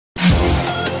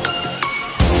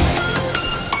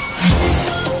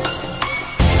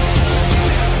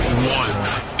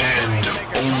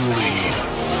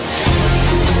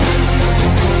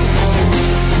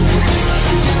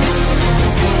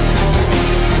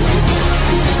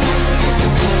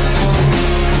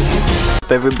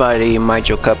up everybody,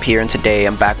 MyJoeCup here, and today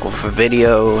I'm back with a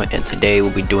video, and today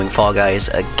we'll be doing Fall Guys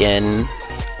again.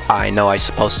 I know I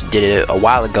supposed to did it a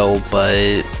while ago,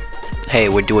 but hey,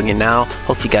 we're doing it now.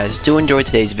 Hope you guys do enjoy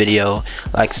today's video.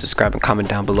 Like, subscribe, and comment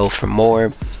down below for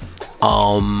more.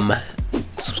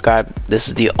 Subscribe. This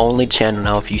is the only channel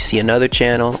now. If you see another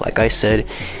channel, like I said,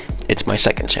 it's my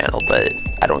second channel, but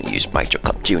I don't use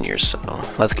MyJoeCup Jr., so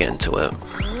let's get into it.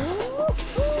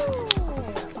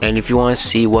 And if you want to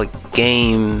see what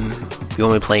game you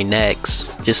want me to play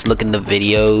next, just look in the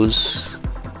videos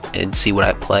and see what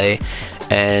I play.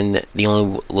 And the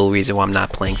only little reason why I'm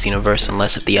not playing Xenoverse,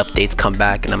 unless if the updates come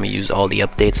back and I'm gonna use all the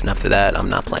updates, and after that I'm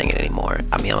not playing it anymore.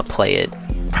 I mean, I'm gonna play it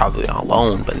probably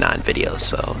alone, but not in videos.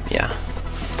 So yeah,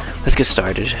 let's get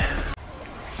started.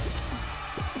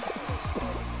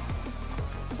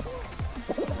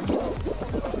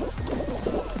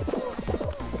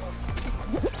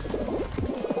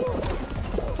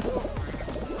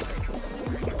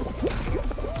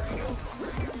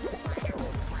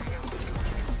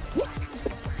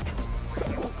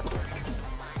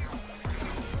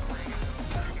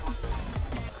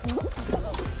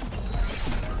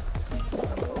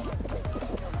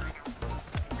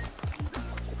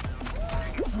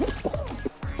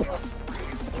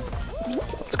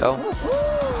 Go.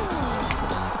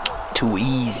 Too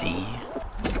easy.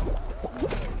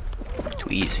 Too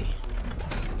easy.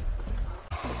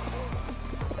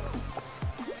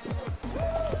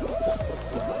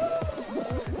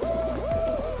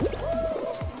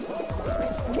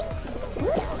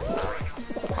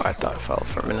 Oh, I thought I fell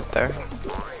for a minute there.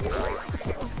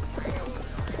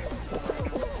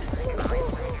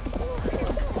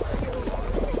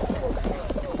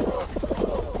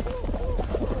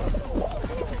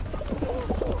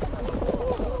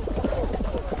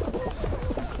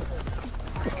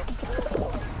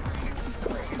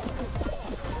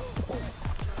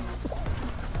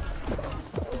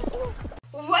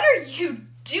 What are you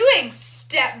doing,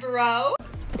 step bro?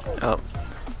 Oh.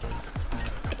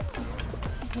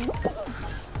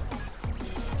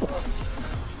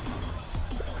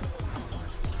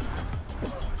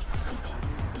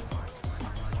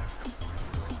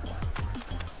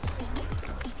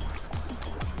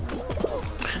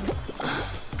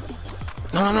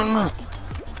 No.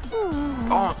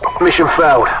 Oh. Mission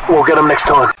failed. We'll get them next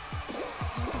time.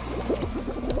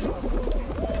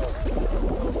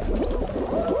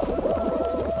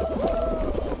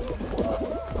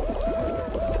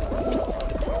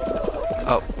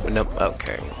 Oh, nope,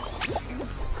 okay.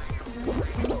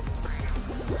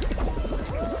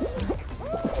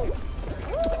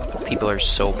 People are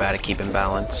so bad at keeping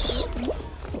balance.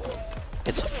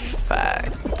 It's a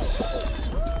fact.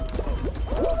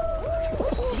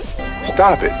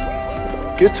 Stop it.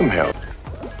 Get some help.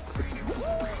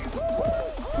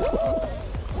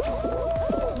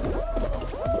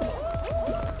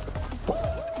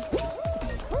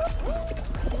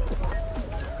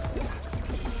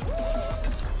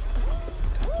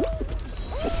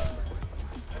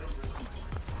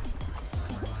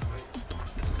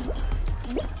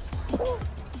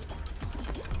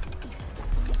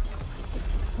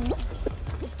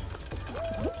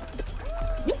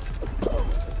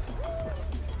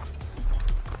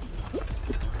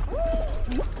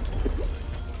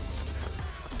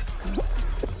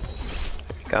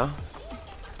 Go.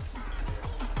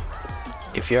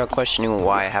 If you're questioning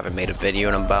why I haven't made a video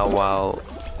in about a while,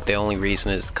 the only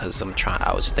reason is because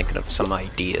I was thinking of some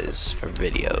ideas for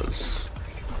videos.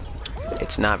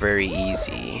 It's not very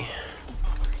easy.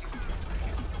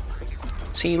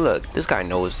 See, look, this guy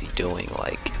knows what he's doing,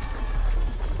 like,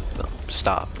 no,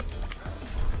 stop.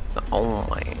 Oh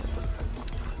my.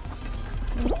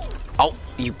 Oh,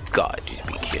 you gotta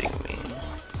be kidding me.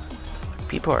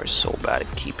 People are so bad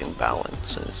at keeping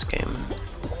balance in this game.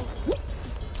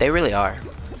 They really are.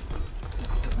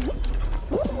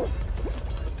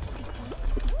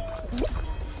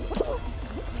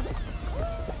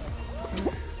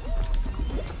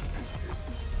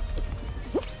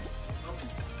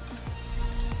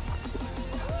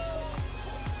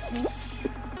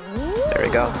 There we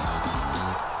go.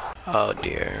 Oh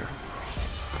dear.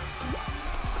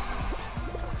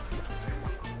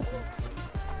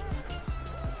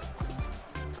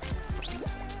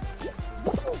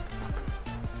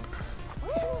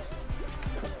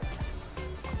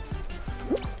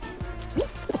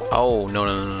 Oh,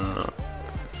 no.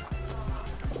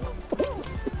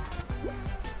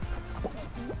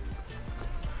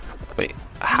 Wait,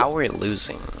 how are we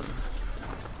losing?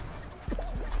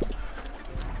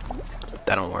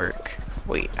 That don't work.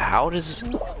 Wait, how does...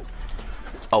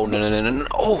 Oh, no.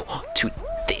 Oh, too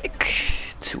thick.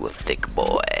 Too a thick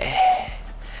boy.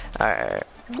 Alright.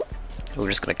 We're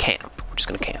just gonna camp. We're just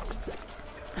gonna camp.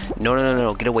 No, no, no,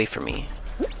 no, get away from me.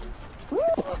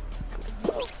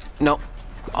 No.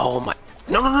 Oh my.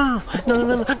 No, no, no, no,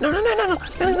 no, no, no, no, no, no, no,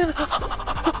 no, no,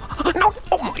 no, no.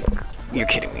 Oh my. You're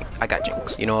kidding me. I got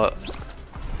Jinx. You know what?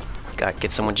 Gotta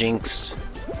get someone Jinx.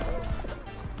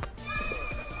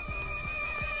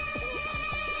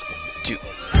 Dude.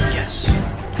 Yes.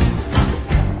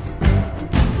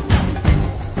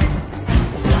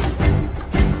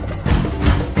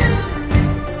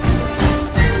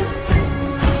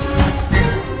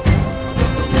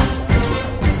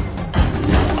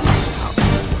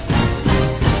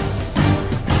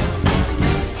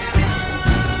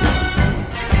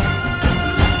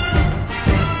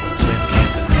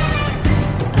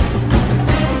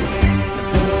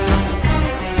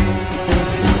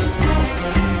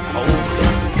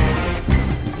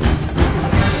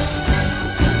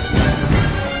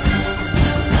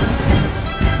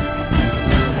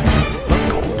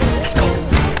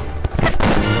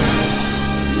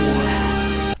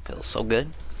 So good.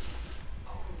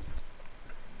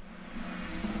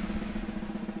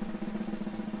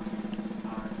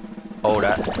 Oh,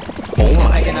 that. Oh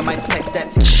my.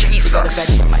 Jesus.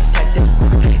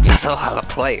 That's a lot of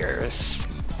players.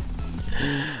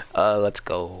 Let's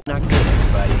go. Not good,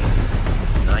 everybody.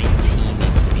 19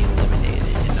 needs to be eliminated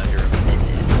in under a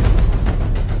minute.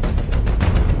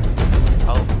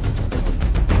 Oh.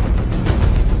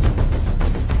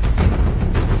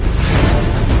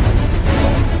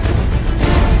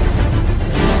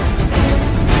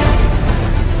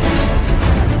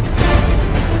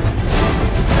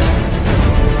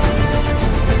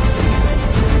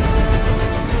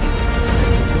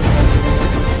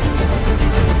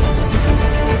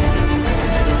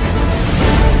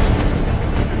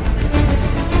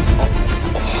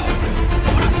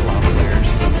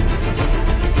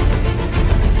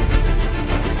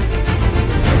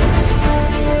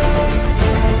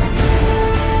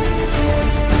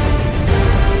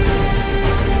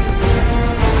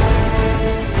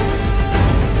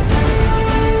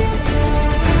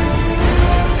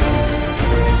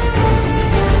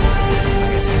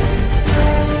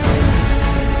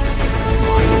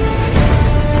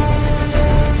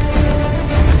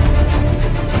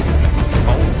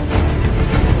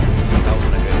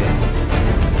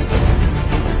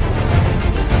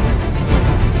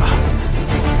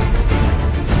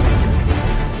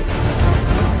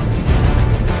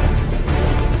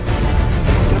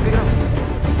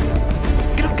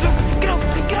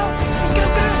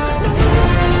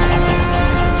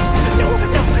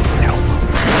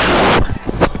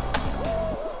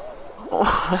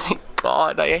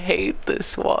 God, I hate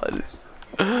this one.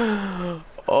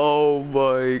 Oh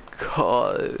my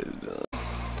God.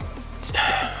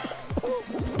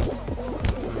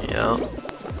 Yeah.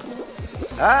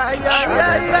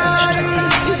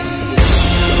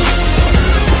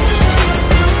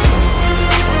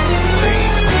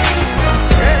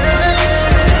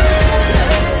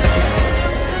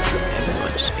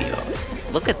 Everyone just be up.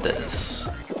 Look at this.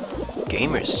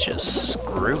 Gamers just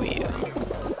screw you.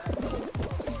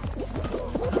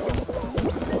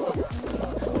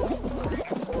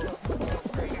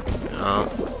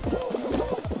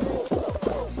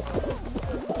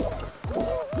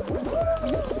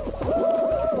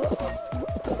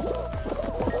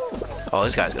 Oh,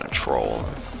 this guy's gonna troll.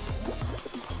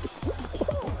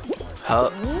 Huh?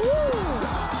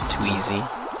 Too easy.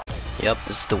 Yep,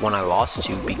 this is the one I lost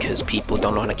to because people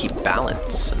don't know how to keep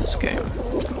balance in this game.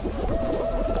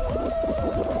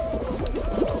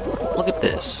 Look at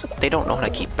this. They don't know how to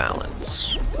keep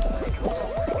balance.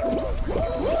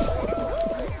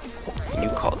 You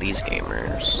call these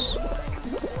gamers.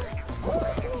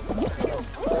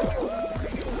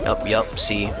 Yup,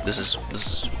 see, this is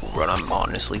what I'm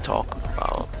honestly talking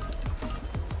about.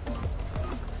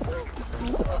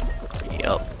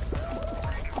 Yup.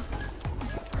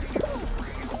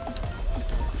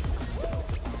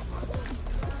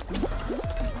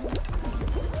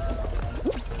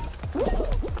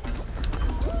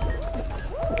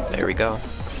 There we go.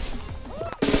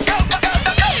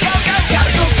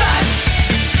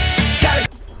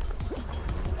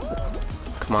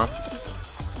 Come on.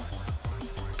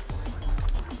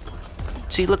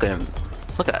 See, look at him.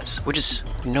 Look at us. We just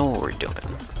know what we're doing.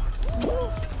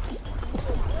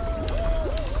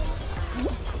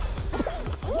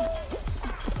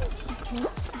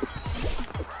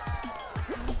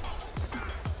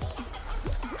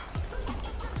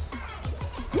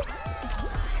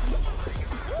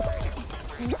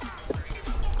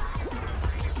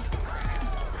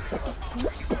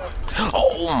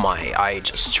 Oh my, I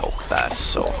just choked that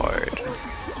so hard.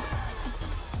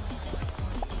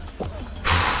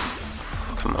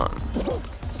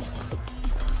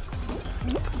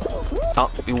 Oh,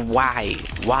 why?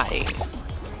 Why?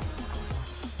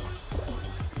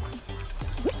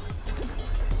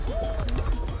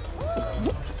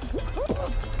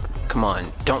 Come on,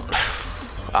 don't.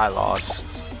 I lost.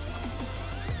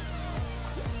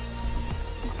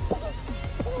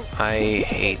 I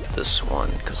hate this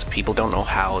one because people don't know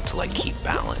how to like keep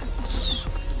balance.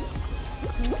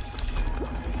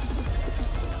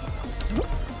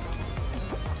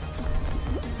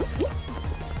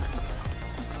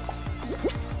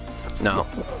 No,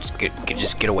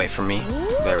 just get away from me.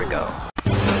 There we go.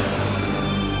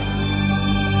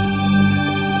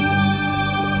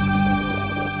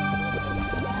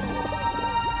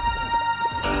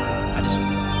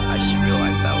 I just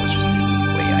realized that was just the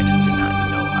way. I just did not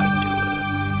know how to do it.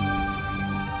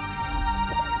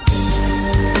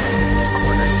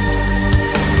 Corner.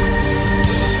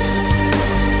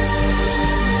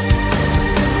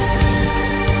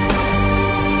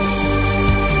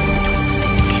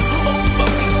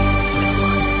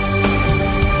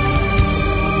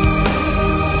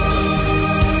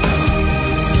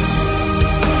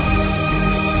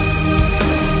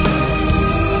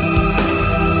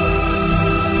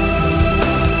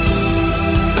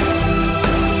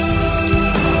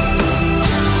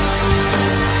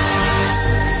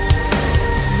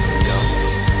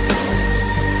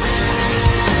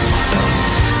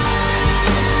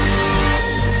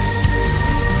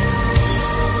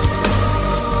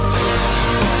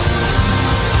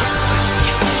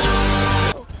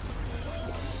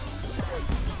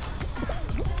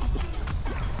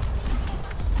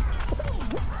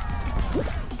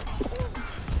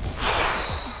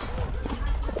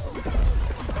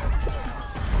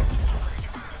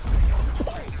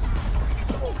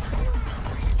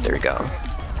 There we go.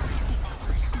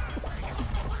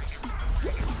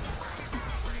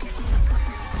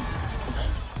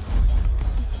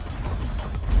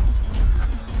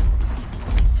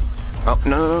 Oh,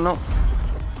 no.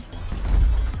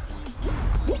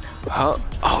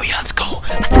 Oh yeah, let's go.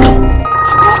 Let's go.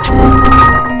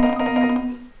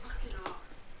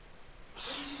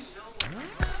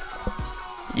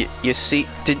 You see,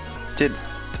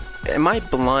 am I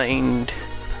blind?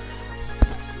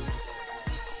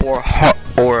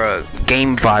 Or a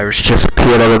game virus just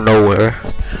appeared out of nowhere.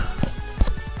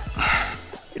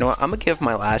 You know what, I'm gonna give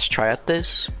my last try at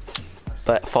this.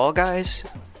 But Fall Guys,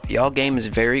 y'all game is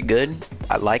very good.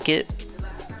 I like it.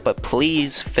 But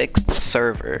please fix the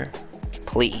server.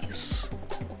 Please.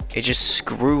 It just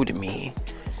screwed me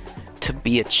to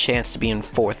be a chance to be in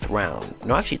 4th round.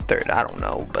 No, actually 3rd, I don't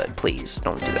know, but please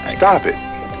don't do that. Stop it.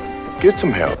 Get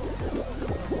some help.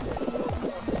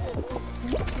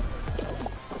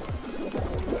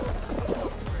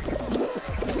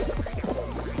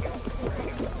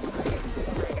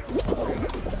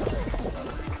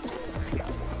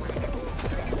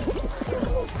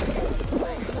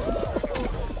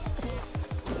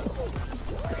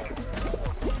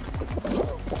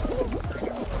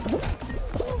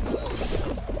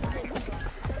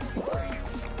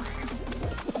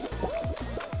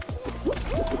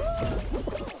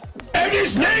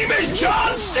 His name is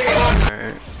John Cena!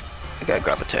 Alright, I gotta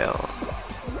grab the tail.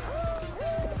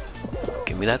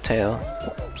 Give me that tail.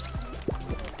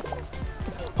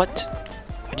 What?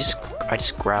 I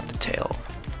just grabbed the tail.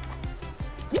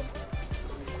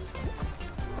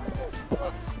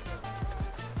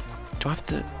 Do I have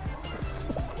to?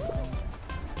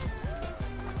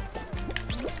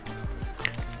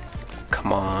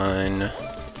 Come on.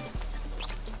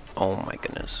 Oh my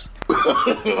goodness.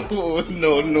 Oh,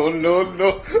 no. Get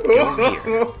over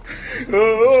here.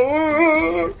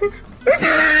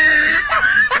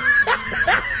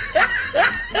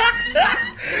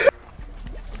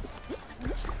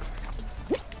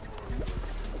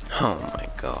 Oh my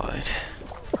god.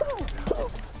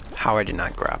 How I did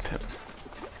not grab him.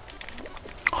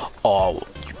 Oh.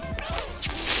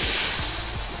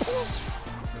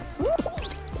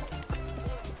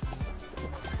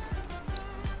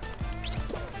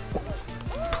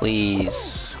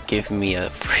 Please give me a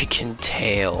freaking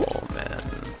tail, man.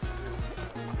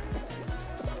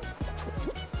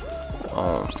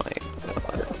 Oh my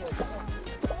god.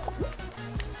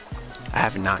 I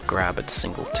have not grabbed a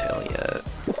single tail yet.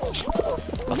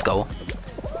 Let's go.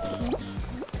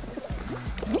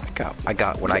 I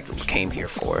got what I came here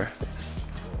for.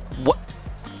 What?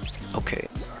 Okay.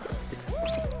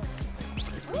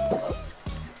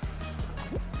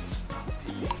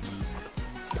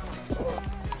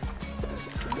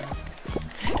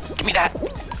 Give me that!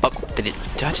 Oh, did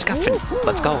I just got fin-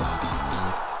 Let's go.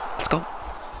 Let's go.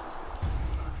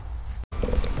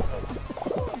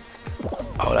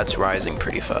 Oh, that's rising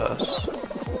pretty fast.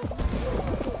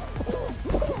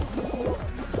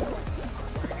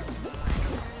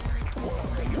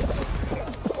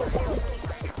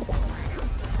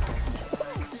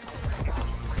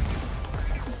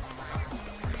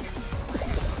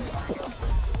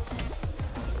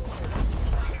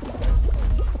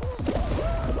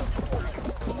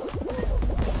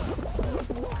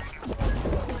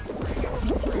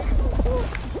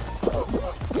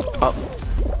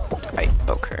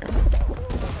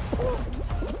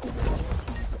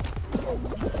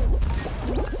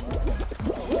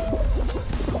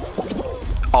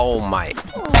 Oh my.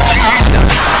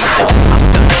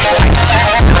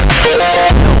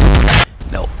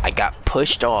 No, I got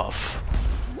pushed off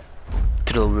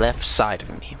to the left side of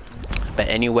me. But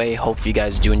anyway, hope you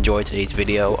guys do enjoy today's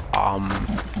video. I'm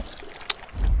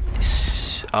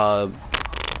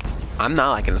not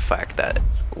liking the fact that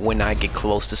when I get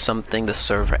close to something, the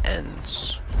server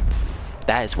ends.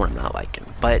 That is what I'm not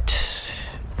liking. But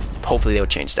hopefully they'll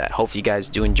change that. Hope you guys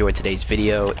do enjoy today's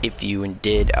video. If you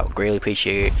did, I would greatly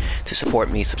appreciate it. To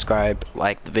support me, subscribe,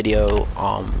 like the video,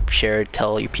 share,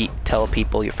 tell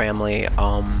people, your family.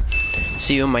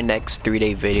 See you in my next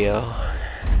 3-day video.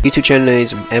 YouTube channel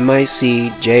is MICJOCUP.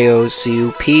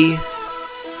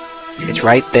 It's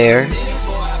right there.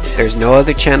 There's no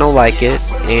other channel like it,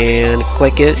 and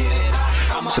click it,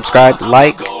 subscribe,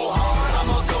 like,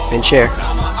 and share.